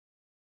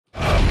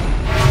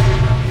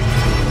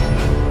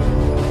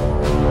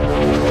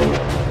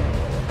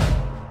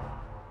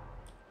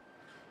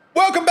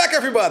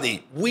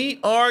everybody, we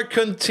are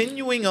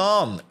continuing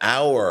on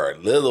our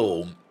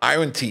little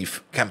Iron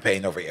Thief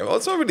campaign over here. Well,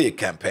 it's not really a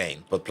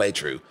campaign, but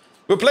playthrough.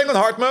 We're playing on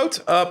hard mode.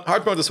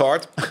 Hard mode is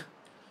hard.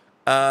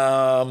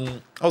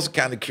 Also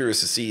kind of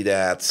curious to see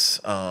that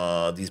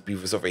these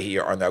beavers over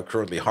here are now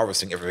currently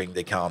harvesting everything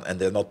they can and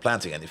they're not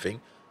planting anything.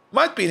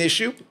 Might be an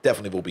issue.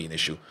 Definitely will be an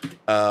issue.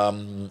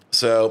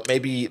 So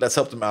maybe let's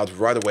help them out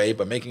right away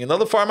by making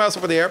another farmhouse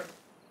over there.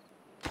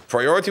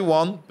 Priority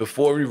 1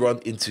 before we run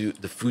into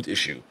the food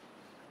issue.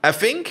 I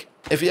think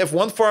if you have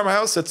one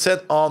farmhouse that's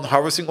set on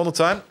harvesting all the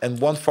time and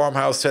one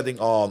farmhouse setting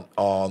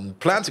on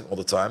planting all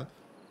the time,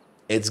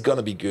 it's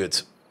gonna be good.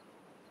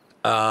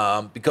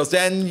 Because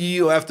then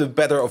you have the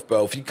better of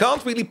both. You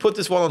can't really put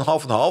this one on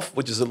half and half,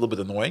 which is a little bit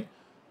annoying.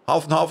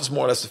 Half and half is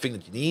more or less the thing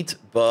that you need.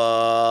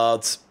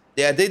 But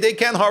yeah, they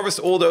can harvest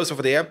all those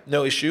over there,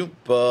 no issue.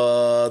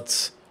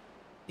 But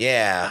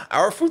yeah,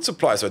 our food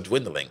supplies are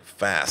dwindling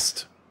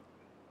fast.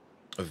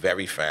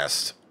 Very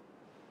fast.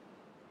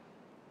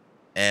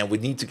 And we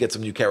need to get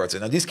some new carrots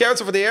in. Now these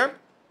carrots over there,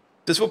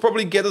 this will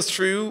probably get us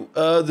through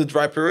the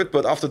dry period.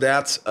 But after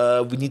that,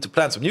 we need to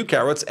plant some new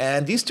carrots.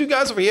 And these two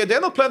guys over here, they're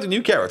not planting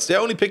new carrots.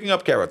 They're only picking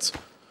up carrots.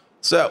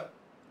 So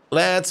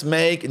let's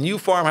make a new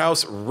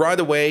farmhouse right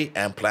away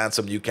and plant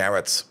some new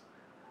carrots.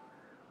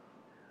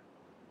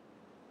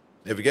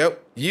 There we go.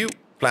 You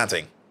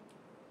planting.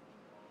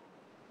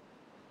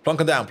 Plunk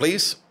it down,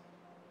 please.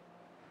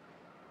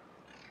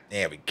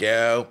 There we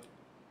go.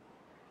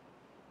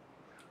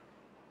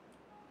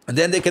 And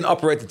then they can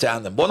operate in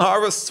tandem. One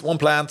harvest, one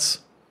plant.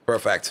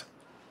 Perfect.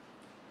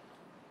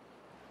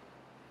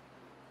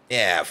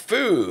 Yeah,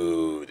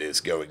 food is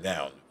going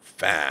down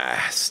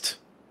fast.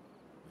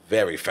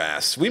 Very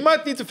fast. We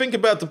might need to think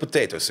about the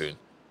potato soon.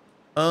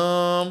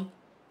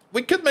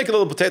 We could make a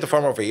little potato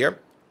farm over here.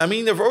 I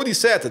mean, they've already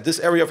said that this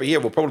area over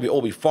here will probably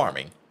all be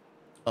farming.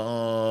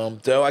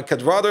 Though I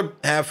could rather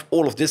have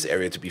all of this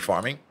area to be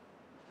farming.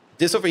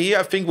 This over here,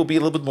 I think, will be a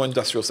little bit more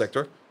industrial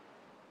sector.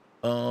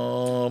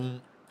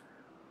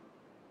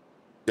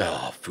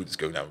 Oh, food is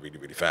going down really,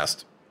 really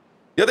fast.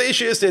 The other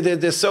issue is that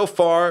they're so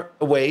far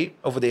away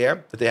over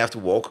there that they have to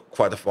walk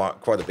quite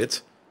a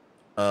bit.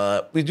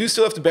 We do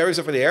still have the berries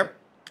over there.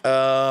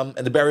 And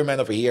the berry man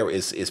over here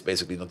is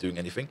basically not doing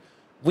anything.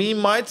 We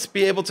might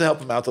be able to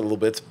help him out a little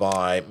bit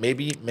by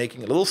maybe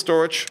making a little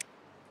storage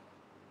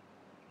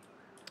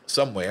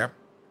somewhere.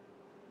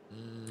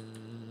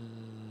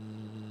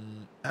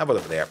 How about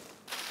over there?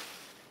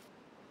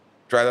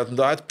 Dried out and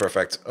died.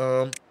 Perfect.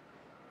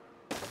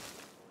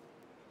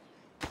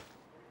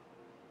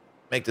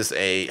 Make this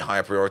a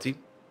higher priority.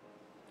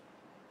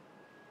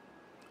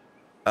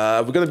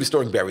 We're going to be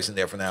storing berries in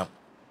there for now.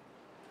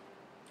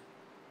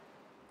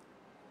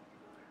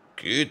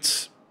 Good.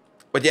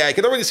 But yeah, I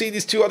can already see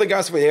these two other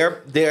guys over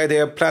here.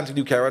 They're planting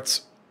new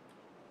carrots.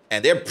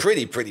 And they're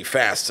pretty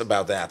fast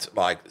about that.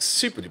 Like,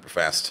 super duper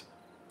fast.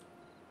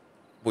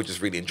 Which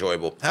is really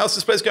enjoyable. How's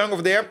this place going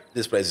over there?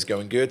 This place is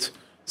going good.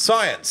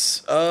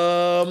 Science.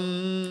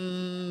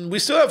 We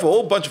still have a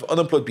whole bunch of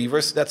unemployed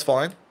beavers. That's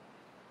fine.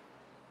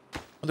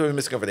 What are we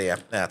missing over there?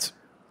 That.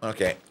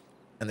 Okay.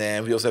 And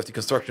then we also have the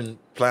construction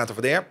plant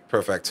over there.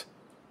 Perfect.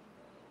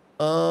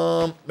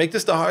 Make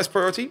this the highest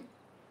priority.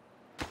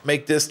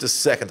 Make this the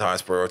second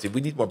highest priority.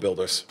 We need more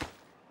builders.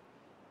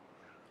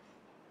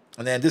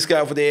 And then this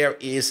guy over there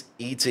is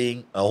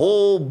eating a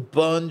whole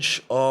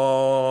bunch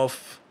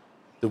of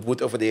the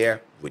wood over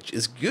there, which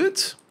is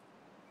good.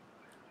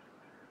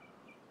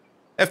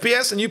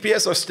 FPS and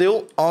UPS are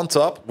still on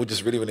top, which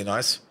is really, really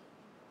nice.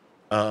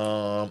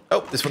 Oh,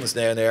 this one is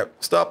there and there.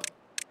 Stop.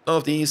 None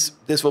of these.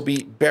 This will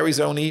be berries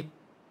only.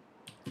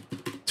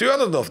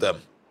 200 of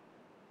them.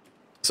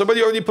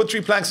 Somebody already put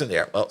 3 planks in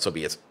there. Well, so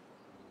be it.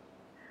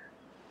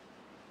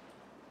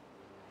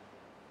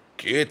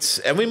 Good.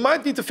 And we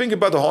might need to think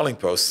about the hauling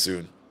post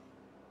soon.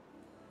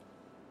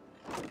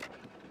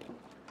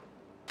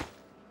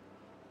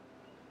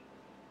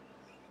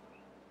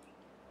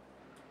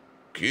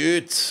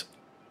 Good.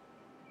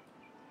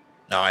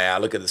 Oh yeah,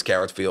 look at this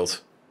carrot field.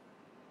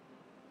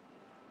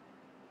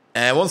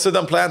 And once they're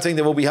done planting,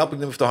 they will be helping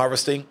them with the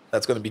harvesting.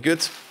 That's going to be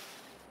good.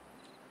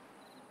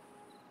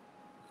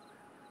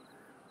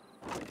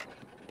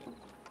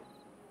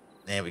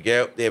 There we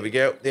go, there we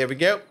go, there we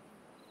go.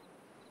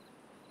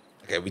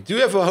 Okay, we do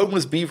have a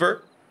homeless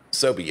beaver.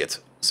 So be it,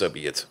 so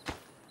be it.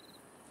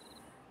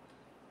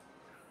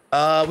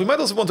 We might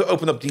also want to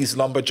open up these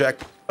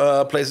lumberjack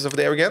places over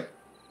there again.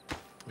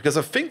 Because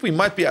I think we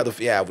might be out of...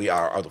 Yeah, we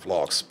are out of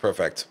logs.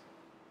 Perfect.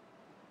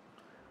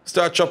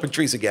 Start chopping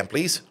trees again,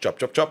 please. Chop,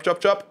 chop, chop,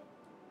 chop, chop.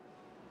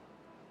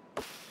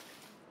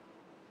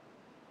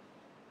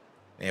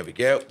 There we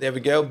go. There we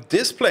go.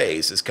 This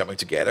place is coming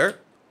together.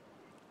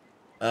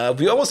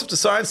 We almost have the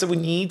science that we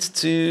need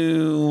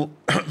to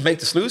make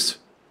the sluice.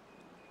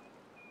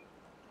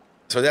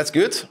 So that's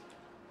good.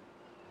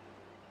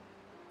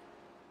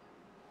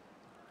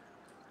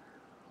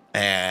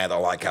 And I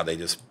like how they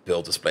just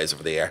built this place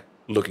over there.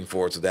 Looking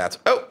forward to that.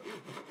 Oh!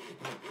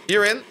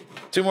 You're in.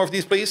 2 more of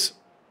these, please.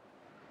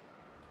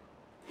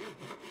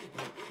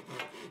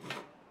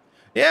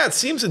 Yeah, it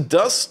seems it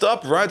does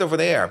stop right over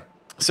there.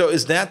 So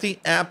is that the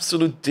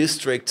absolute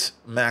district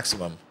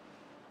maximum?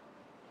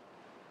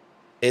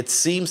 It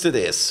seems it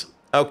is.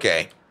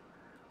 Okay.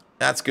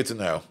 That's good to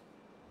know.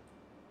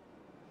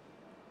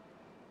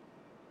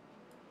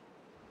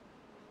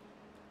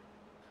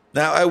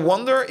 Now, I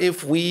wonder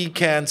if we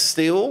can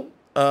still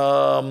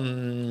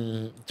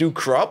do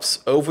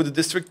crops over the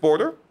district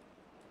border.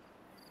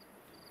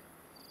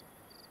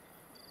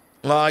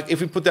 Like, if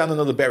we put down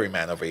another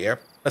berryman over here.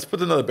 Let's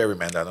put another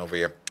berryman down over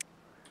here.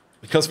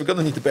 Because we're going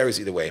to need the berries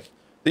either way.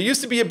 There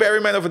used to be a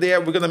berryman over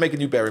there. We're going to make a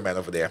new berryman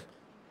over there.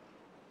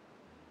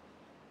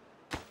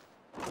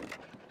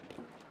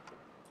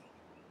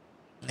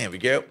 There we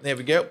go. There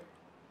we go.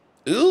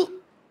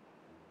 Ooh.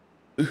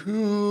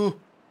 Ooh.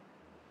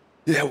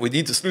 Yeah, we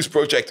need the sluice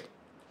project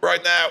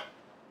right now.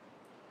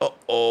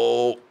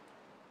 Uh-oh.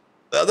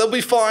 They'll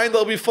be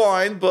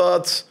fine,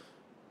 but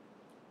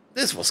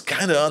this was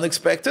kind of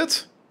unexpected.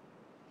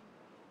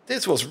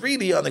 This was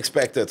really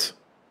unexpected.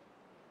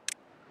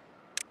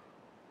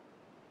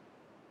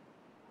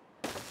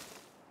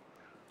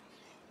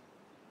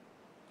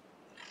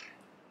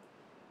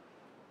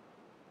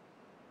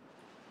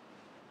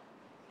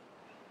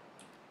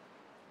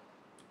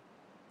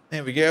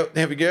 There we go,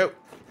 there we go.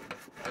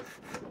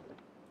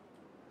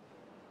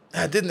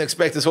 I didn't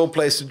expect this whole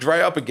place to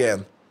dry up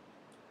again.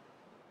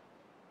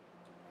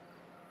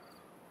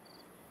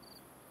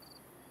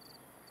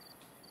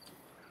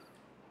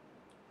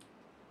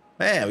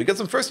 Man, we got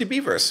some thirsty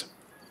beavers.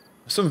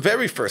 Some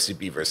very thirsty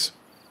beavers.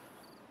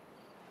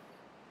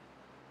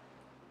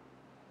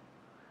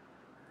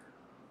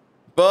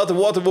 But the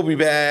water will be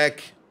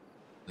back.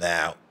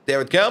 Now,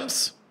 there it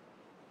comes.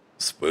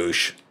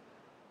 Swoosh.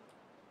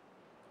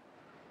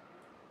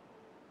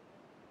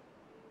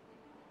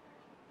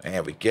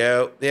 There we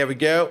go. There we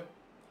go.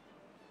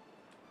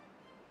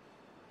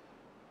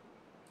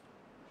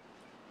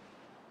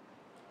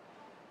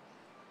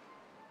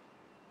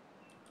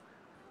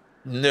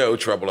 No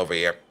trouble over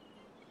here.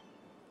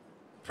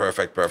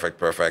 Perfect, perfect,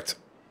 perfect.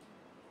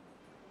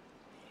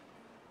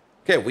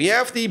 Okay, we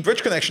have the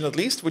bridge connection at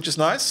least, which is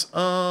nice.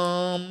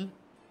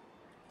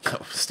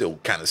 Still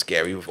kind of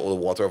scary with all the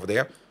water over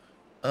there.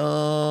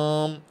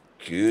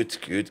 Good,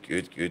 good,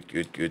 good, good,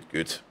 good, good,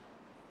 good.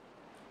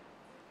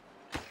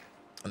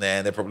 And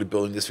then they're probably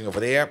building this thing over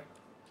there.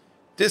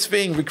 This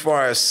thing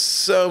requires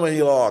so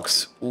many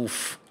logs.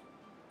 Oof.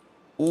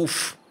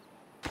 Oof.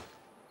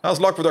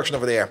 How's log production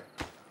over there?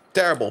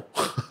 Terrible.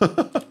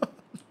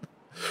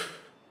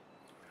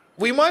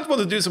 We might want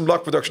to do some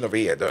log production over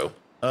here, though.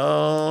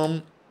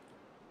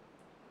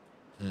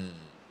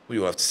 We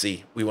will have to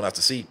see. We will have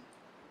to see.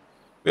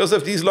 We also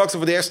have these logs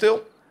over there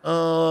still.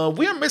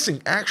 We are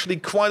missing actually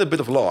quite a bit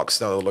of logs.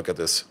 Now look at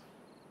this.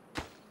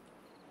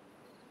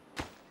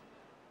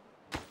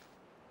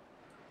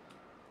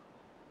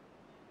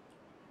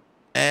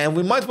 And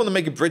we might want to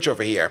make a bridge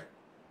over here.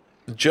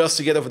 Just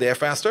to get over there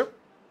faster.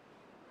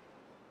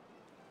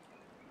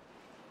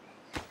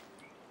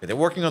 Okay, they're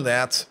working on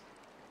that.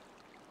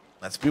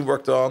 That's been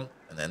worked on.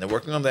 And then they're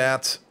working on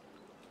that.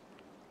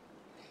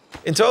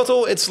 In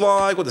total, it's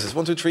like, what is this?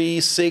 1, 2, 3,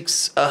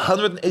 6,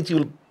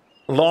 180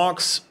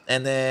 logs.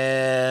 And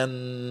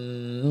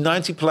then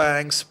 90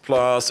 planks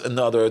plus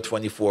another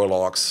 24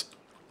 logs.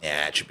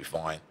 Yeah, it should be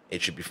fine.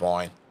 It should be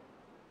fine.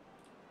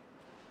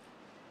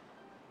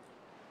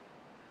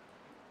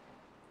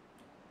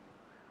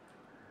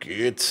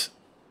 Good.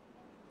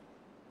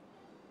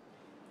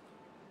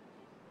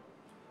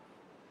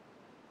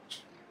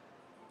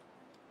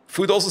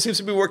 Food also seems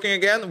to be working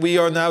again. We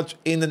are now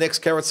in the next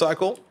carrot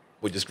cycle,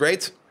 which is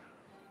great.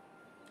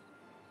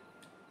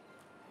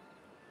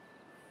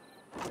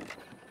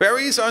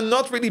 Berries are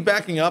not really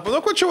backing up. I'm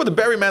not quite sure what the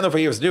berry man over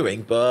here is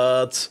doing,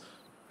 but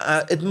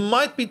it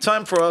might be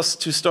time for us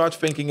to start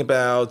thinking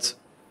about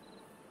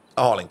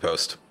a hauling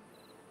post.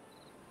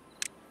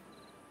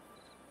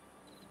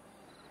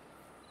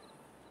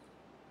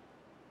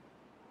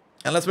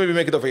 And let's maybe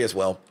make it over here as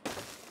well.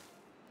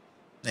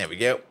 There we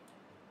go.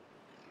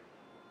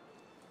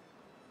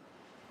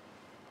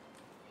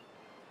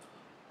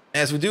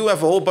 As we do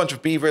have a whole bunch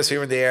of beavers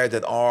here and there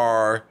that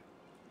are...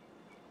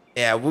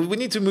 Yeah, we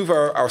need to move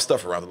our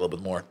stuff around a little bit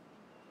more.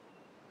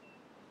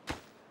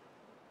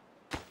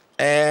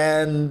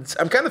 And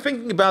I'm kind of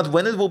thinking about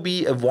when it will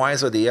be a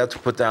wise idea to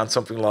put down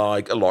something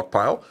like a log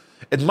pile.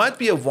 It might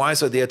be a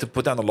wise idea to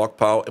put down a log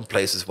pile in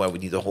places where we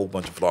need a whole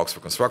bunch of logs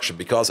for construction.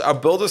 Because our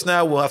builders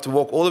now will have to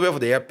walk all the way over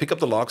there, pick up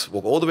the logs,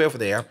 walk all the way over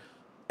there,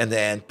 and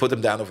then put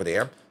them down over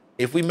there.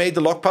 If we made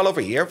the log pile over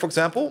here, for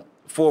example...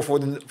 For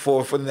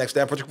the next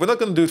dam project. We're not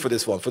going to do it for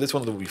this one. For this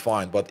one, it will be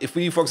fine. But if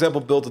we, for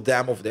example, build a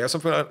dam over there,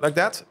 something like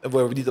that,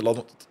 where we need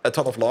a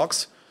ton of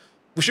logs,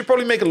 we should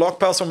probably make a log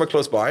pile somewhere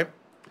close by,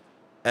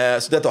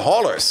 so that the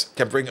haulers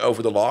can bring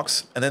over the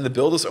logs, and then the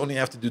builders only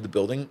have to do the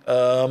building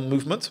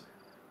movement,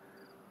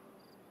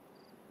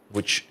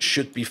 which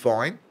should be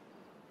fine.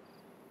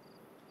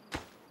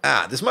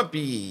 This might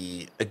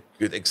be a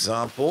good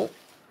example.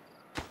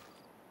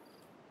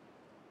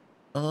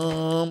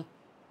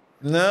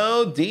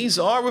 No, these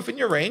are within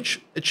your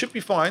range. It should be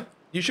fine.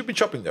 You should be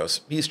chopping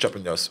those. He's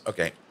chopping those.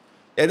 Okay.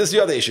 Yeah, this is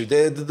the other issue.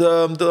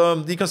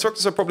 The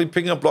constructors are probably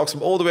picking up blocks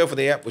from all the way over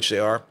there, which they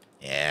are.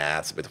 Yeah,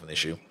 it's a bit of an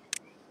issue.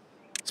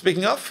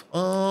 Speaking of,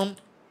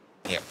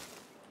 here.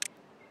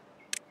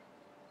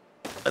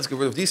 Let's get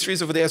rid of these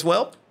trees over there as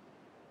well.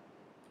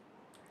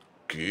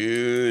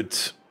 Good.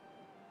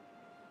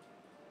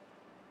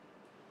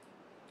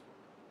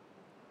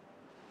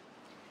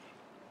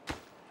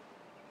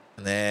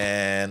 And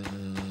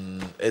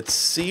then it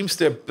seems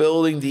they're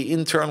building the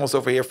internals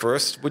over here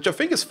first, which I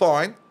think is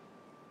fine.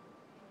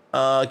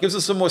 Gives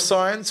us some more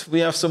science. We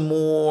have some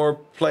more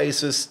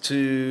places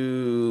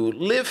to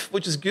live,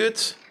 which is good.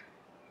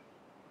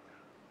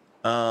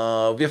 We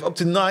have up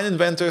to 9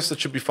 inventors. That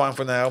should be fine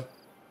for now.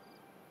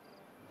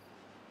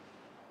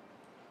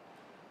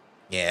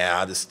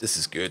 Yeah, this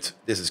is good.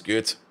 This is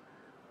good.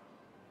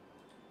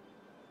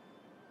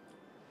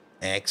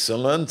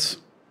 Excellent.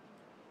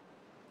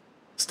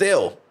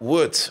 Still,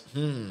 wood.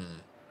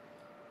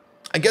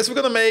 I guess we're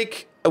gonna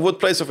make a wood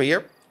place over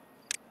here.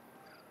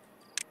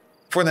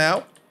 For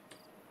now.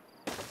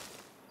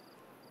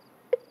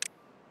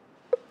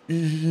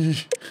 Even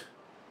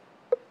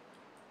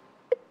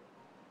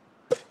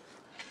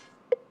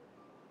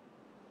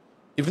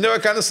though I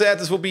kind of said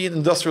this will be an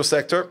industrial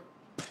sector.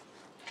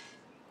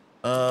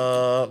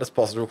 Let's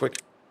pause it real quick.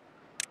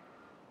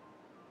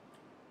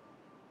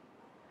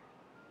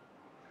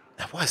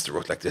 Why is the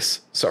road like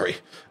this? Sorry,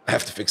 I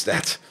have to fix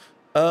that.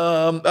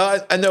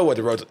 I know why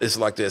the road is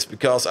like this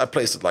because I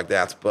placed it like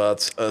that,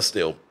 but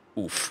still,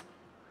 oof.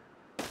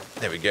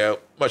 There we go.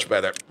 Much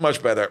better.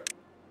 Much better.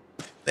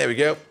 There we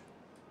go.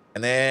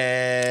 And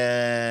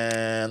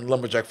then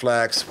lumberjack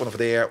flags. One over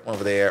there. One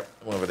over there.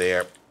 One over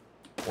there.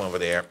 One over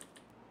there.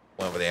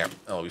 One over there.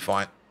 That'll be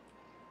fine.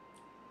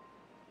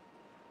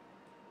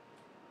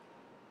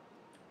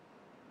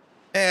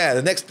 Yeah,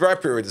 the next dry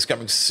period is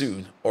coming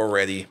soon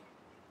already.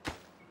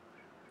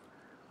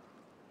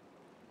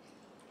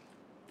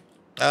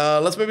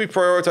 Let's maybe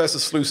prioritize the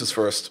sluices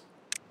first.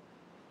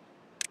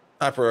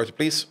 High priority,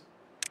 please.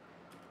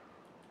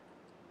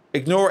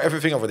 Ignore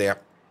everything over there.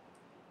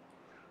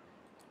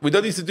 We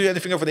don't need to do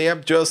anything over there.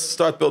 Just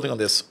start building on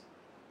this.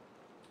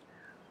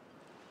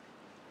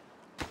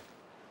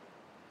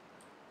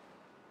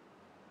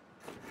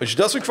 Which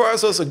does require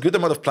us a good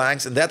amount of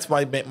planks, and that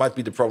might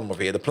be the problem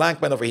over here. The plank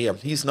man over here,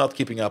 he's not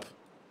keeping up.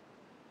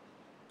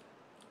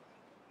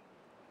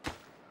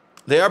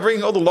 They are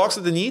bringing all the logs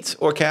that they need,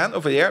 or can,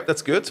 over there.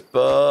 That's good.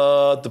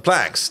 But the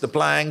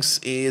planks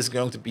is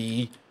going to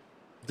be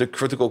the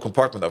critical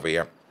compartment over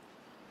here.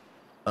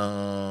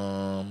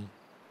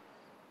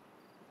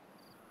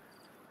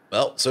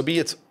 Well, so be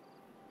it.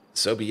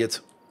 So be it.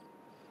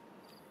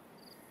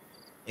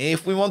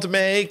 If we want to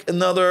make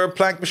another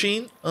plank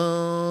machine,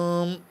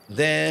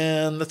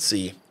 then let's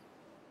see.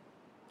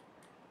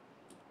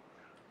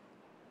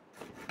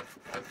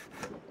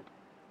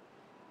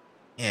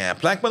 Yeah,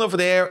 Plankman over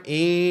there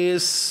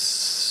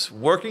is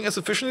working as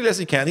efficiently as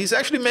he can. He's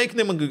actually making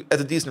them at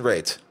a decent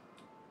rate.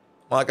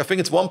 Like, I think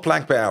it's 1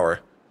 plank per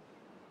hour.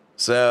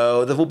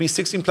 So that will be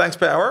 16 planks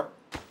per hour.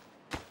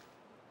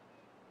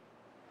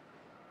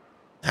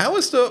 How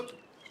is the...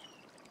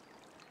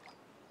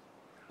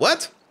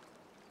 What?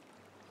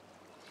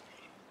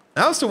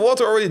 How's the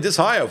water already this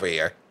high over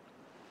here?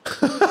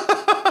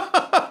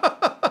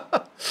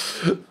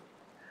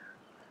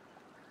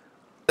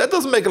 That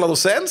doesn't make a lot of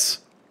sense.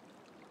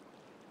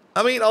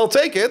 I mean, I'll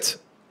take it.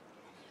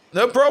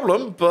 No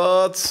problem,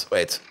 but...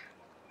 Wait.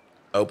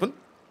 Open.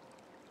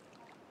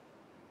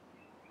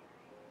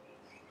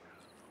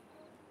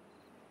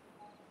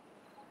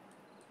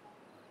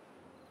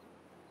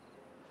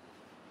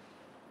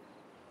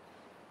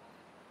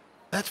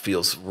 That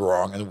feels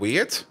wrong and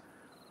weird.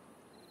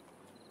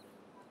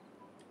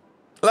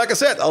 Like I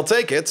said, I'll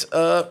take it.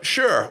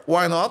 Sure,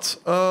 why not?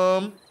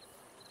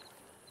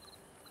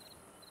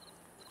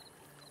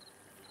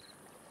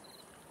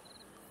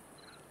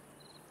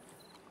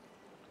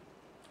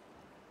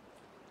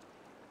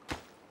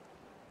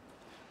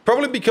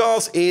 Probably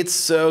because it's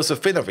so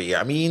thin over here.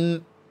 I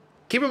mean,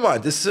 keep in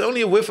mind, this is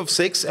only a width of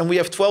 6 and we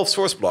have 12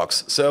 source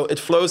blocks. So it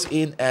flows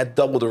in at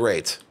double the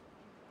rate.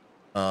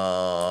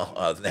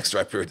 The next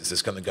dry period is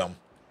just gonna come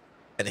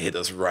and hit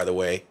us right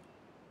away.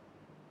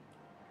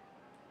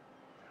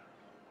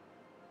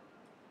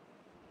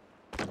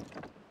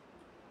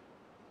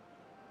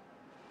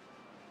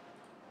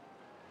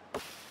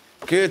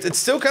 Good. It's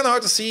still kind of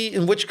hard to see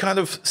in which kind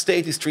of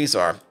state these trees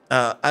are.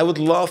 I would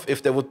love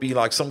if there would be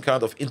like some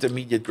kind of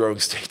intermediate growing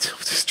state of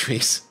these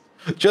trees.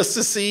 Just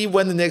to see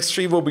when the next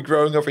tree will be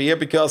growing over here,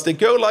 because they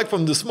go like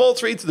from the small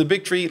tree to the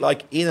big tree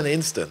like in an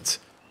instant.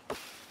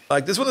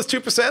 Like this one is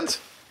 2%.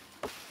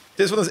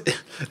 This one is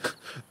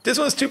this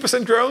one is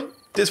 2% grown.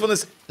 This one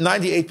is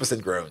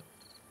 98% grown.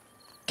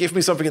 Give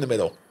me something in the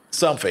middle.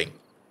 Something.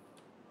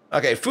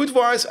 Okay,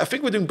 food-wise, I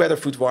think we're doing better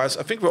food-wise.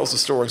 I think we're also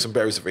storing some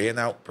berries over here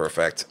now.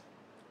 Perfect.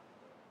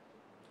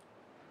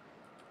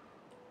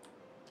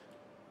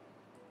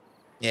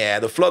 Yeah,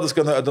 the flood is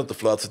gonna, not the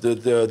flood,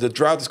 the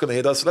drought is gonna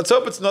hit us. Let's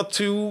hope it's not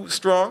too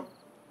strong.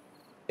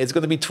 It's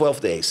gonna be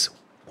 12 days.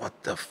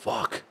 What the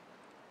fuck?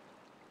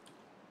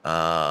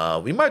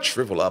 We might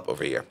shrivel up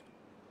over here.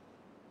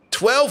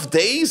 12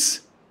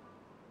 days?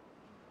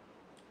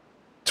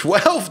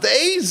 12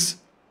 days?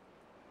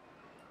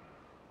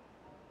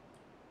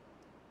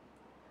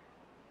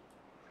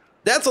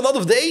 That's a lot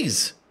of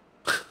days.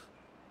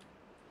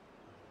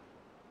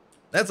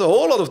 That's a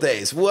whole lot of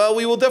days. Well,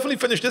 we will definitely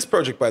finish this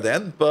project by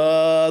then,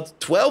 but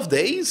 12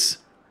 days?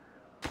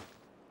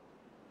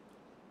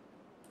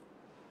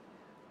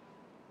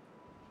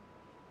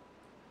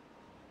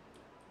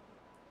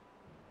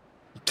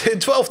 In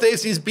 12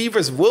 days, these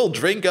beavers will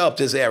drink up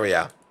this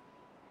area.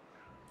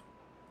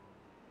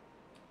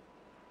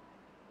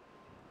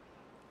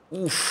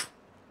 Oof.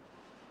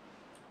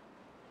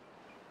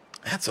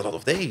 That's a lot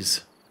of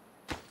days.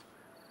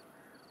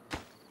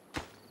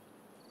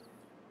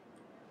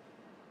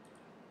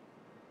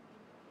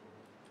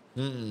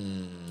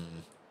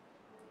 And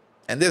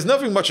there's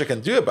nothing much I can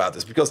do about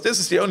this, because this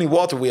is the only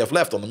water we have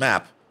left on the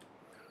map.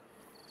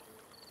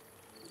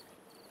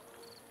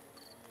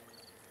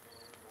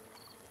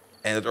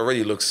 And it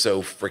already looks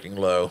so freaking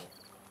low.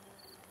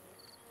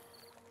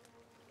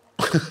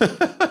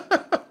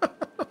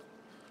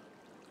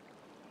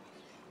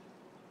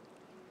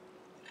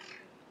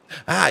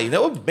 You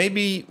know what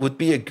maybe would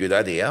be a good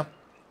idea?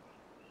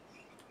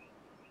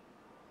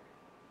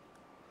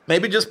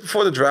 Maybe just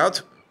before the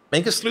drought,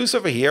 make a sluice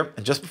over here,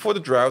 and just before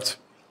the drought,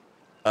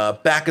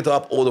 back it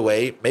up all the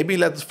way. Maybe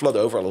let it flood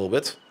over a little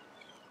bit.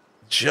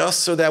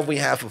 Just so that we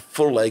have a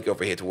full lake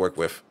over here to work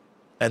with,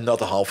 and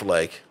not a half a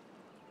lake.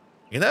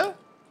 You know?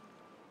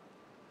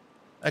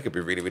 That could be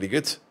really, really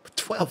good. But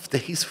 12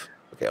 days?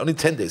 Okay, only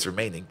 10 days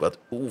remaining, but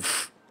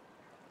oof.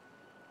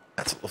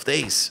 That's a lot of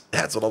days.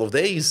 That's a lot of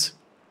days.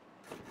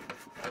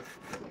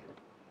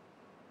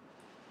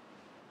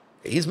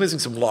 Okay, he's missing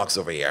some logs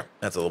over here.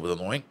 That's a little bit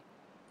annoying.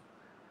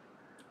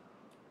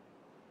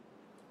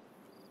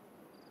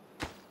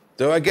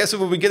 So I guess we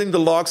will be getting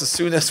the logs as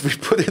soon as we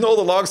put in all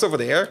the logs over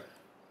there.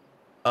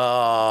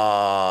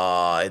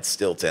 It's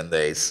still 10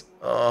 days.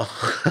 Oh.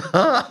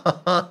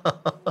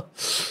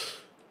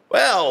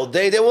 Well,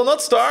 they will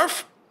not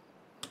starve.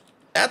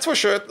 That's for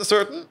sure,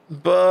 certain.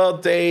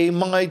 But they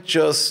might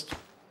just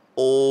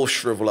all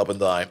shrivel up and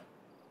die.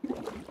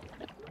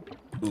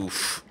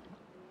 Oof.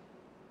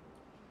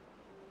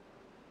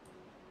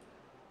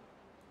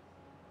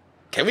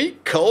 Can we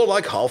cull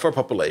like half our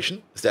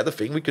population? Is that a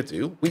thing we could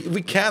do?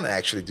 We can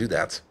actually do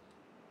that.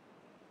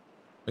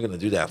 We're gonna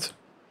do that.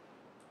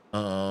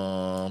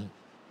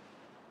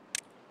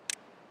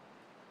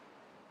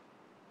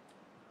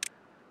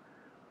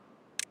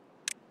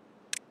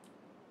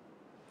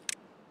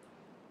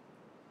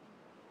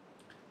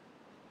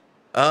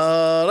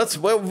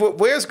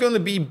 Where's going to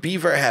be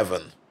beaver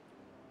heaven?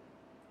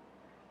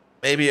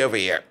 Maybe over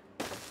here.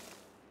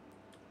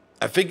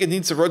 I think it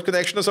needs a road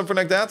connection or something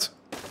like that.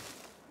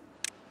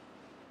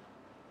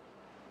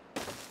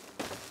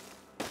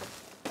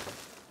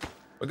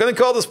 We're gonna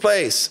call this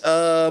place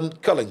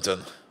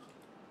Cullington.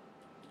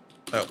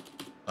 Oh,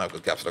 I've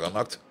got caps lock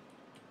unlocked.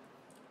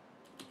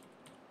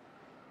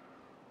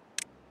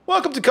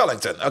 Welcome to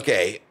Cullington.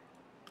 Okay.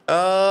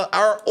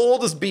 Our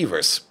oldest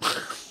beavers.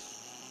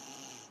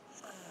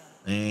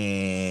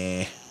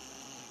 They're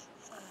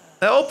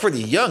all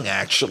pretty young,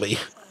 actually.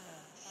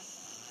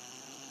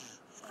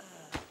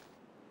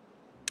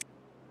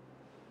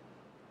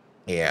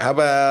 Yeah, how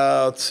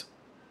about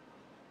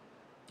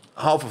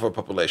half of our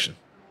population?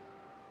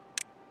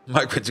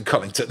 Migrate to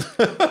Cullington.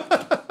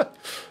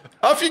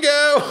 Off you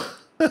go!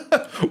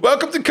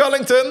 Welcome to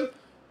Cullington.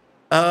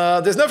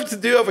 There's nothing to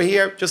do over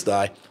here. Just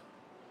die.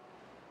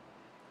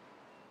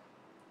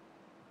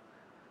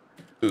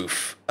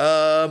 Oof.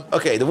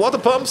 Okay, the water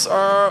pumps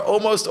are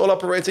almost all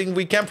operating.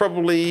 We can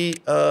probably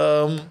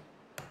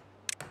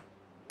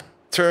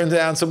turn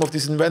down some of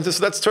these inventors.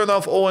 So let's turn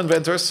off all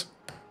inventors.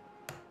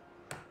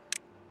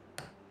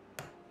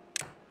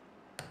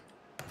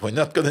 We're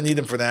not gonna need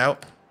them for now.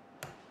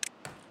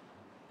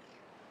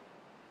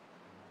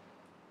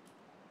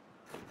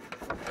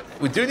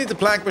 We do need the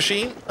plank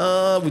machine.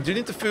 We do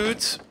need the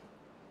food.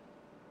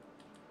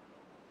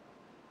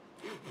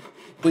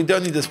 We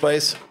don't need this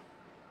place.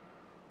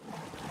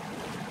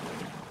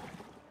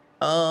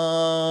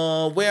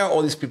 Where are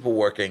all these people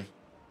working?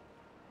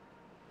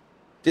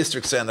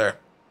 District center.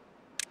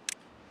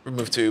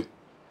 Remove 2.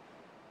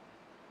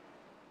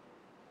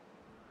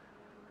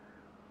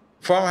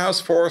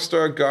 Farmhouse,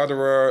 forester,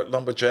 gardener,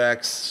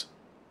 lumberjacks.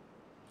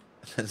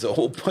 There's a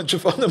whole bunch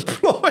of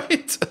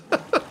unemployed.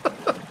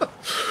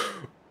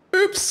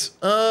 Oops.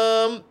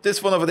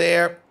 This one over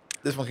there.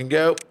 This one can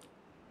go.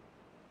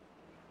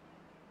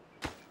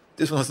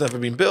 This one has never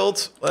been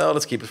built. Well,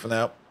 let's keep it for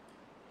now.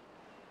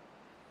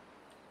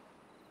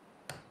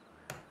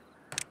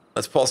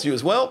 Let's pause you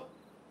as well.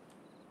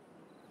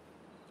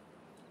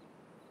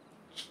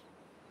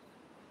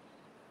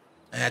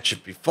 That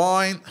should be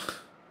fine.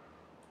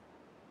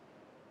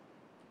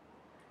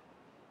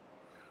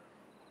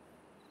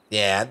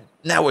 Yeah,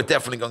 now we're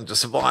definitely going to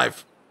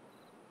survive.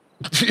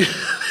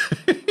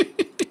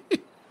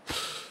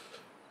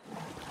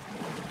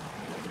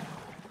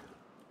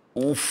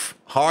 Oof.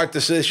 Hard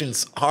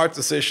decisions. Hard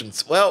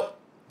decisions. Well,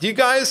 you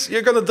guys,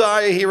 you're gonna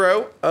die a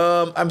hero.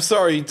 I'm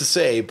sorry to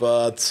say,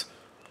 but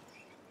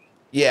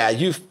yeah,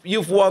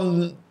 you've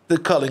won the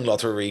culling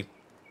lottery.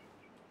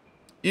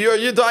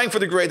 You're dying for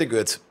the greater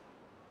good.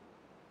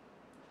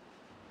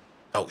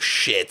 Oh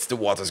shit, the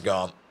water's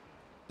gone.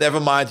 Never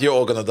mind, you're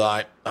all gonna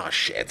die. Oh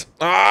shit.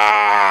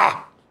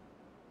 Ah!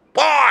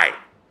 Why?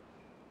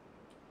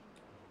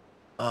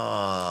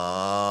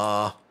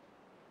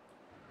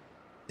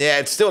 Yeah,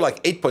 it's still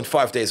like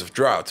 8.5 days of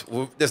drought.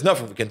 There's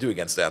nothing we can do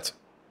against that.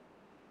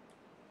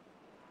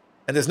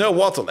 And there's no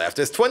water left.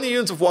 There's 20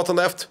 units of water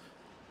left.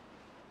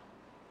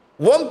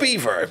 One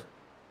beaver.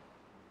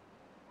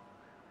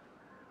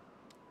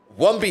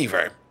 One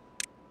beaver.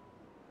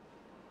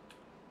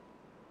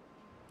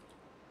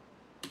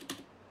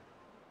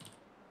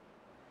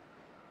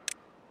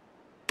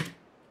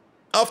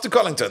 Off to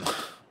Collington.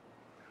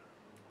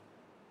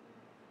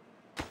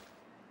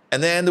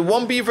 And then the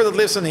one beaver that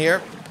lives in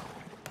here,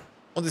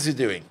 what is he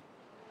doing?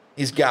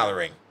 He's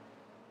gathering.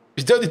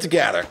 You don't need to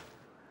gather.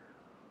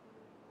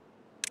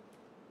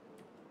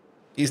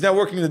 He's now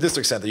working in the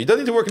district center. You don't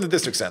need to work in the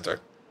district center.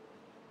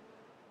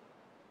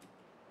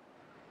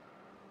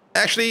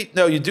 Actually,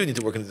 no, you do need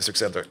to work in the district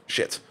center.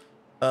 Shit.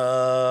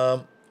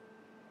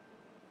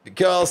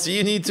 Because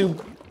you need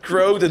to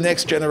grow the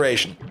next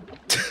generation.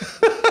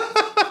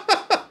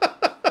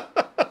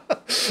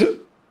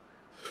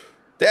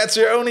 That's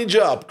your only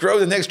job. Grow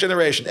the next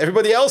generation.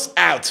 Everybody else,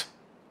 out.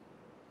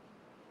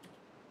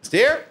 Is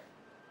there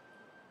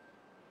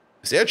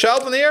a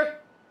child in here?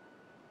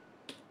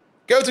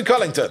 Go to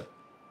Collington.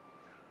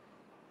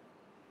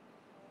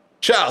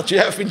 Child, you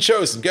have been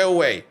chosen. Go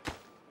away.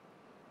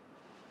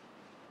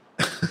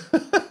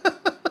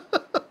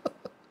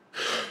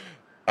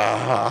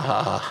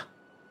 Ah.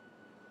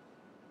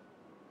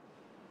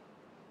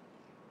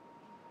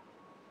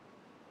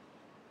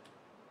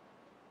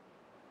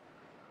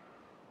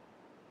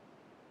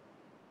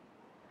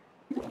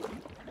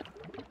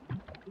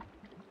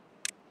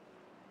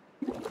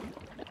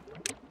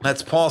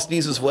 Let's pause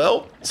these as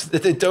well, so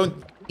that they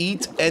don't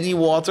eat any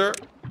water.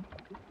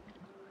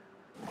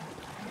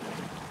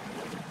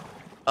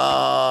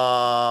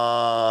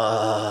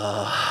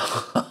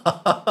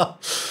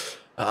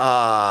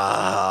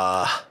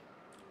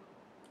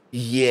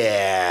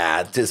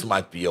 Yeah, this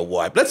might be a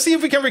wipe. Let's see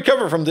if we can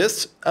recover from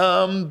this.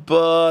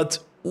 But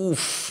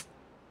oof.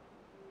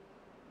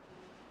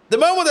 The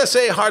moment I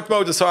say hard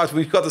mode is hard,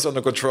 we've got this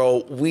under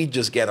control, we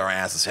just get our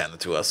asses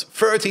handed to us.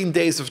 13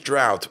 days of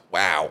drought.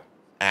 Wow.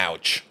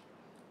 Ouch.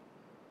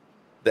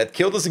 That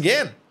killed us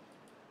again.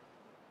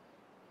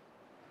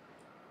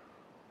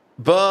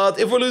 But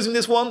if we're losing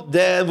this one,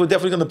 then we're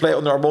definitely going to play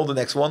on normal the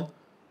next one.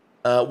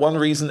 One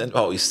reason, and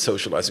oh, he's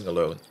socializing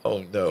alone.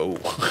 Oh no.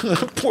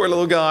 Poor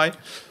little guy.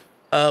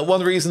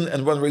 One reason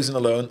and one reason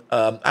alone.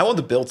 I want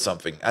to build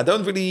something. I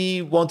don't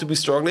really want to be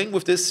struggling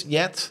with this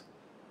yet.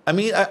 I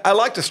mean, I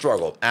like to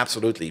struggle,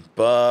 absolutely.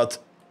 But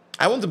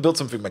I want to build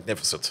something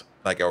magnificent,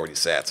 like I already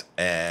said.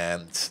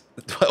 And,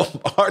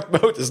 well, hard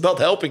mode is not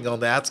helping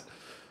on that.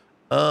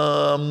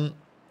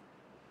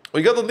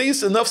 We got at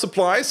least enough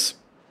supplies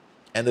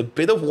and a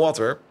bit of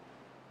water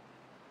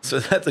so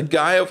that the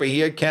guy over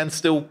here can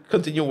still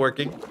continue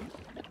working.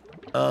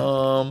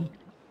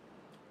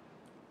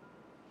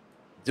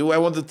 Do I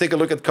want to take a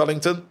look at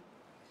Collington?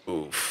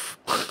 Oof.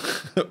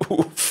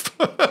 Oof.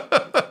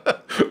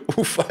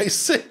 Oof, I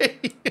say.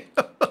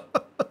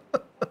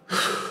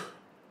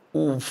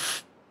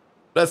 Oof.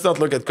 Let's not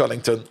look at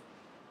Collington.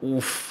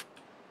 Oof.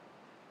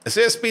 Is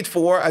there speed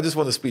 4? I just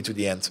want to speed to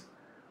the end.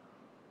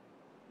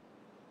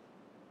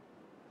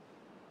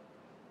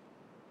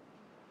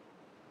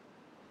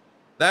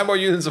 Nine more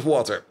units of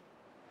water.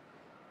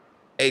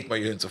 8 more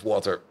units of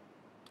water.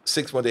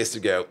 6 more days to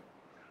go.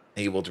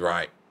 He will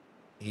dry.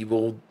 He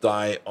will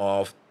die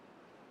of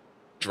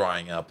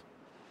drying up.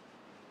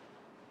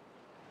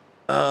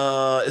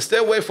 Is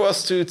there a way for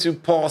us to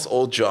pause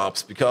all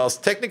jobs? Because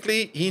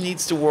technically he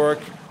needs to work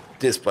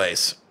this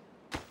place.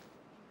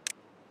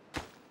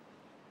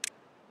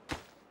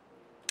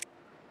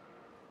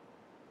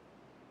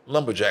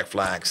 Lumberjack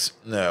flags.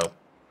 No.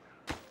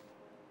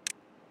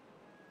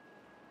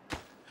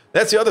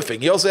 That's the other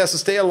thing. He also has to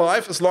stay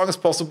alive as long as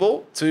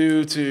possible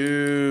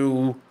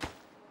to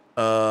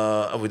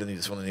oh, we don't need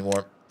this one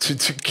anymore.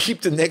 To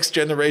keep the next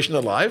generation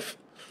alive.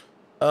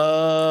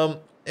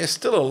 There's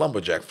still a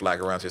lumberjack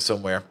flag around here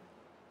somewhere.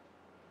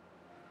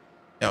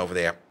 Over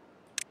there.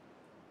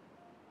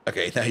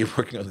 Okay, now you're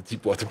working on the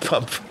deep water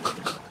pump.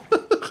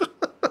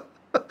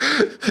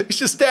 He's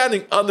just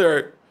standing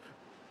under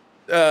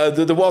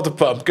the water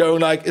pump,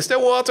 going like, "Is there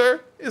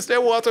water? Is there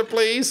water,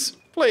 please?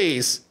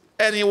 Please.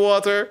 Any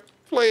water?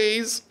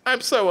 Please. I'm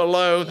so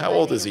alone." How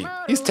old is he?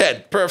 He's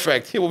 10.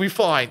 Perfect. He will be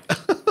fine.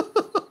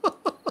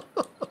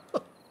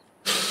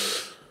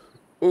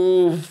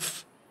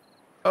 Oof.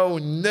 Oh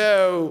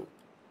no.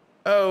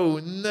 Oh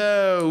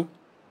no.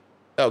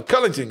 Oh,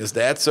 Collington is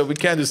dead, so we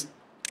can just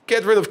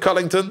get rid of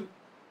Collington.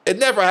 It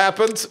never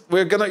happened.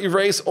 We're gonna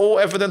erase all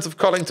evidence of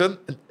Collington.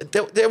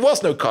 There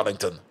was no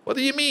Collington. What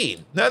do you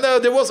mean? No,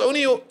 there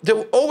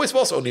always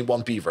was only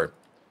one beaver.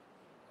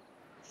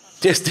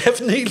 There's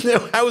definitely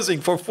no housing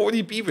for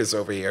 40 beavers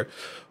over here.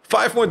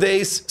 5 more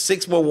days,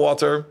 6 more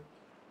water.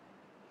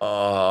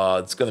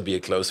 It's gonna be a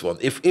close one.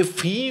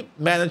 If he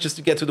manages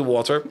to get to the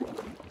water,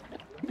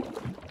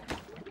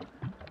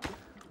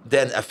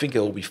 then I think it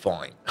will be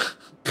fine.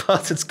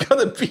 But it's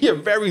gonna be a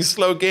very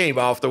slow game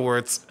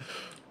afterwards.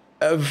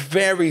 A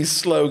very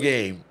slow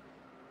game.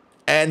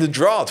 And the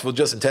drought will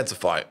just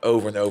intensify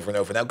over and over and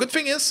over. Now, good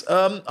thing is,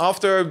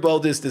 after, well,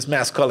 this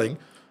mass culling,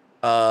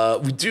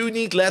 we do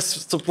need less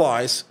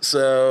supplies,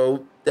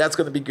 so that's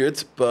going to be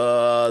good,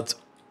 but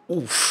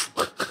oof.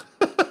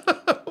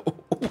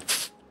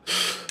 Oof.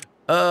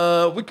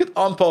 We could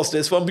unpause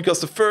this one,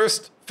 because the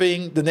first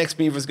thing the next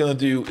beaver is going to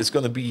do is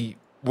going to be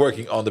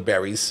working on the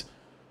berries.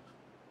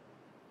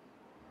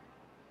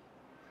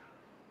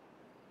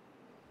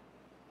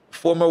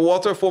 Four more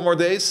water, 4 more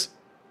days.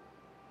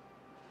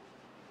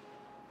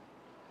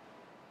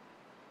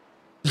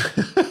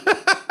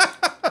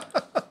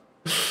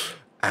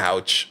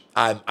 Ouch.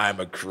 I'm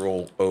a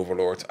cruel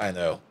overlord. I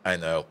know.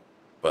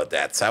 But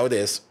that's how it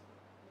is.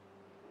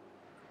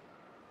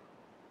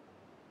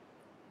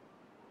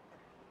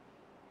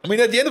 I mean,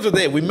 at the end of the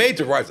day, we made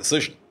the right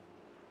decision.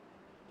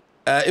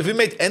 If we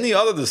made any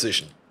other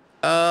decision,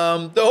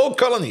 the whole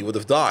colony would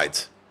have died.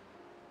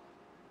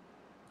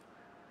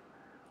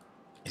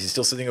 Is he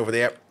still sitting over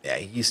there? Yeah,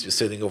 he's just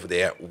sitting over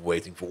there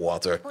waiting for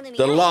water.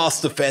 The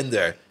last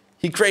defender.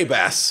 He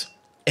Craybass,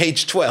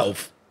 age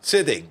 12,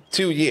 sitting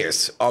 2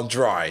 years on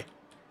dry.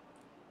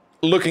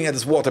 Looking at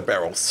his water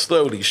barrel,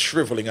 slowly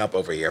shriveling up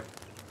over here.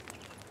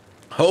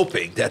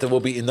 Hoping that there will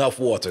be enough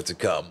water to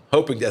come.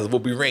 Hoping that it will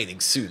be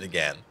raining soon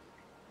again.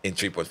 In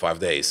 3.5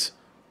 days.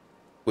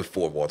 With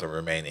 4 water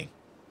remaining.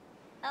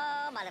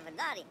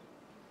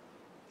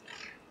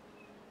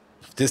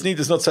 If this need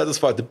is not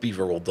satisfied, the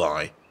beaver will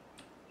die.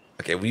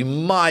 Okay, we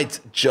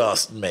might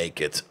just make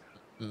it.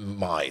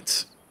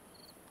 Might.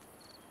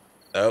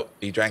 Oh,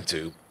 he drank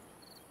 2.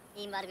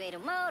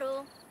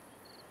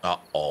 Uh-oh.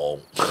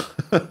 Uh-oh.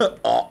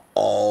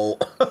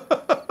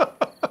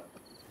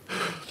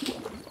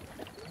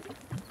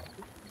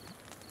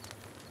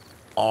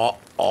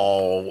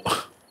 Uh-oh.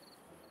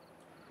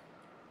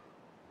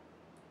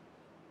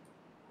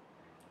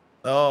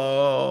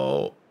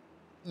 Oh.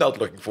 Not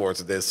looking forward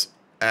to this.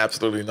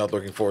 Absolutely not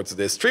looking forward to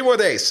this. 3 more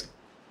days.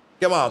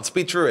 Come on,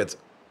 speed through it.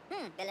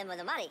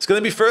 It's going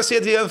to be thirsty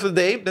at the end of the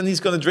day. Then he's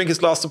going to drink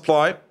his last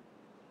supply.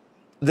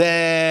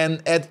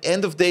 Then at the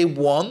end of day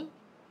 1,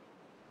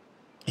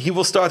 he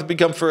will start to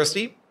become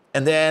thirsty.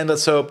 And then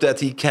let's hope that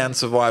he can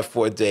survive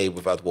for a day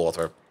without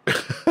water.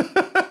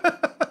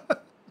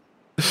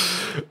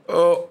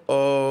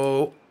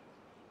 Uh-oh.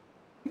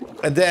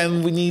 And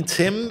then we need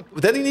him.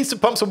 Then he needs to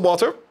pump some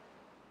water.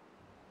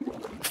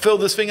 Fill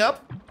this thing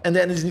up. And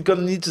then he's going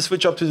to need to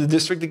switch up to the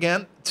district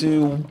again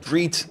to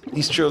breed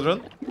these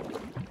children.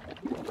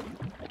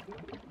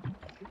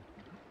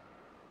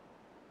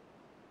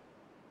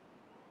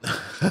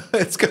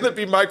 It's going to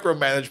be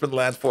micromanagement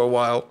land for a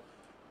while.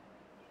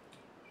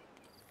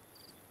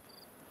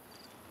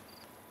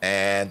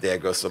 And there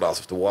goes the loss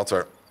of the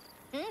water.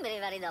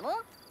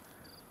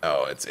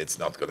 Oh, it's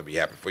not going to be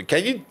happy for you.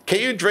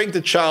 Can you drink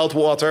the child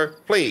water?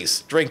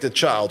 Please, drink the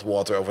child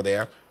water over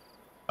there.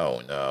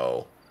 Oh,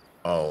 no.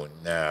 Oh,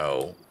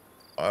 no.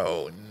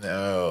 Oh,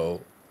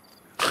 no.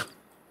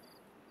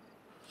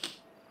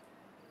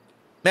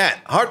 Man,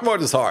 hard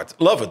mode is hard.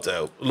 Love it,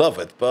 though. Love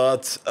it.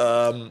 But,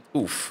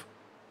 oof.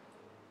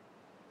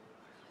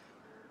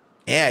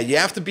 Yeah, you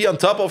have to be on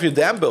top of your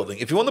dam building.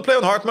 If you want to play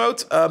on hard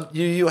mode,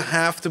 you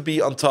have to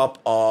be on top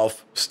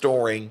of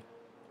storing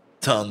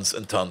tons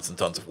and tons and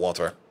tons of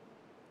water.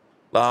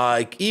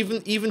 Like,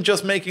 even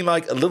just making,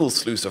 like, a little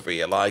sluice over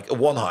here, like a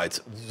 1 height,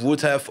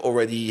 would have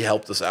already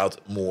helped us out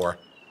more.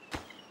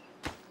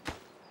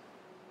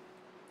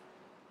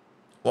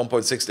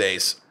 1.6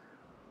 days.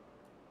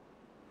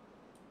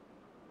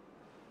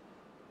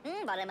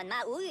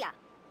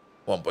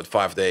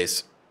 1.5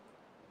 days.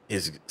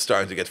 He's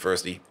starting to get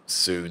thirsty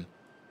soon.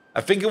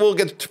 I think he will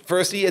get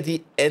thirsty at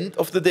the end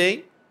of the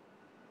day.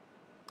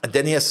 And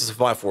then he has to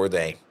survive for a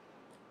day.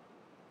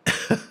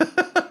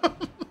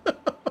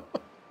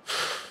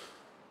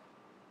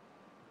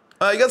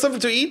 You got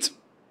something to eat?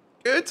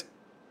 Good.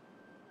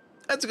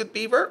 That's a good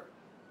beaver.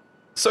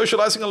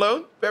 Socializing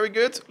alone. Very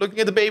good. Looking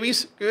at the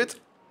babies. Good.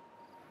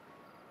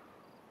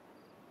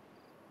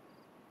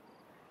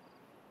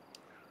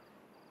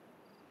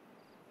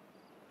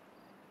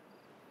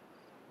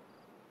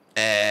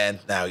 And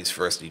now he's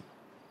thirsty.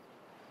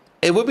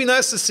 It would be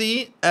nice to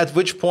see at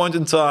which point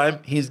in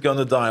time he's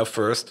gonna die of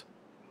thirst.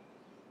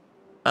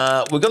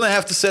 We're gonna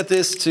have to set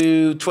this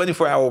to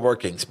 24-hour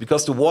workings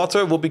because the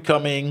water will be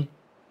coming.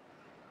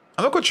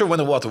 I'm not quite sure when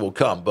the water will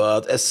come,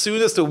 but as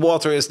soon as the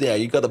water is there,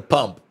 you gotta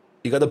pump.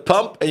 You gotta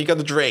pump and you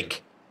gotta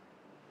drink.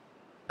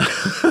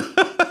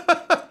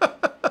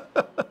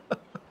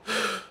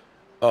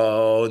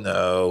 Oh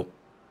no.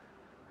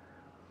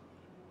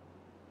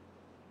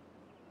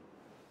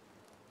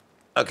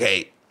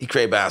 Okay,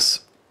 Cray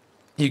Bass,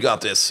 you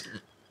got this.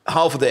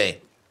 Half a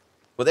day.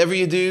 Whatever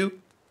you do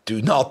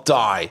not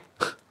die.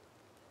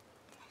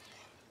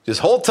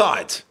 Just hold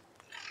tight.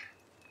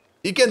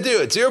 You can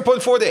do it.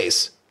 0.4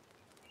 days.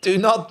 Do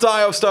not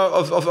die of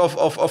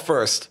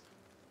thirst.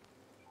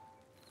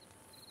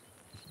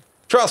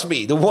 Trust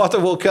me, the water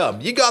will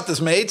come. You got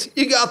this, mate.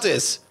 You got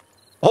this.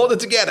 Hold it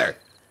together.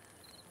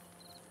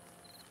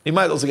 He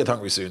might also get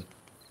hungry soon.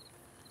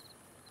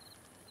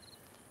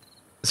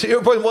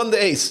 0.1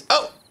 days.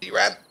 Oh, he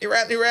ran.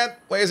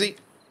 Where is he?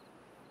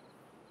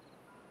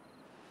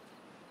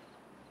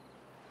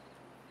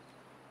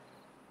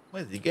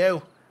 Where did he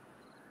go?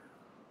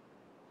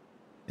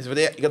 He's over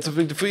there. You got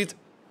something to feed?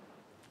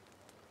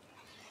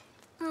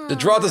 The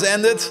drought has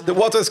ended. The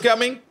water is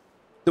coming.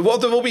 The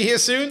water will be here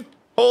soon.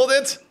 Hold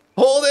it.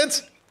 Hold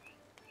it.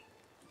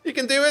 You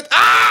can do it.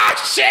 Ah,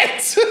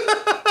 shit!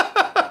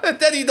 And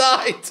then he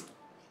died.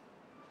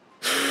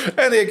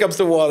 And here comes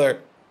the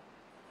water.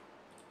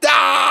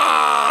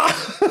 Ah!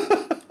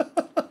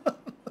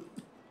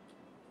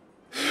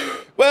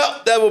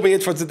 Well, that will be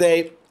it for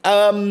today.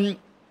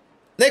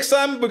 Next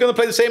time, we're going to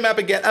play the same map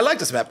again. I like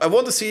this map. I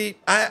want to see...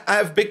 I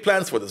have big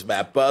plans for this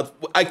map, but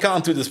I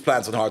can't do these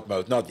plans on hard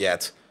mode. Not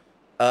yet.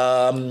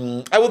 I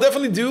will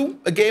definitely do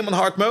a game on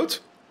hard mode,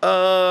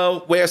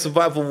 where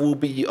survival will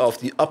be of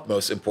the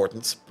utmost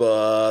importance.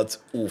 But,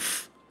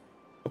 oof.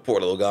 A poor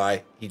little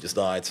guy. He just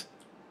died.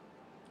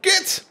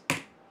 Good!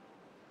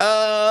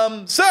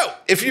 So,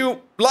 if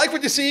you like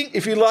what you're seeing,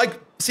 if you like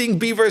seeing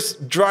beavers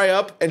dry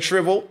up and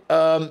shrivel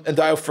and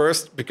die off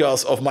first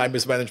because of my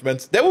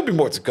mismanagement, there will be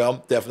more to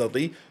come,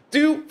 definitely.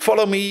 Do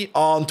follow me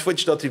on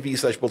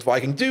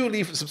twitch.tv/BoldViking. Do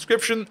leave a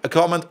subscription, a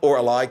comment, or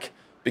a like,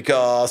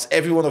 because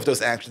every one of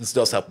those actions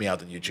does help me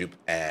out on YouTube,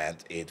 and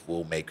it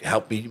will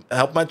help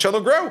my channel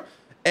grow.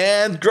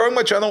 And growing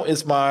my channel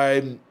is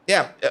my...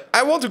 Yeah,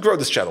 I want to grow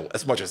this channel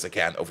as much as I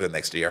can over the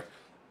next year.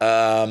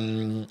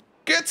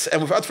 Good,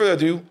 and without further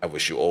ado, I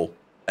wish you all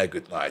a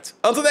good night.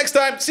 Until next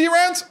time, see you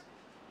around!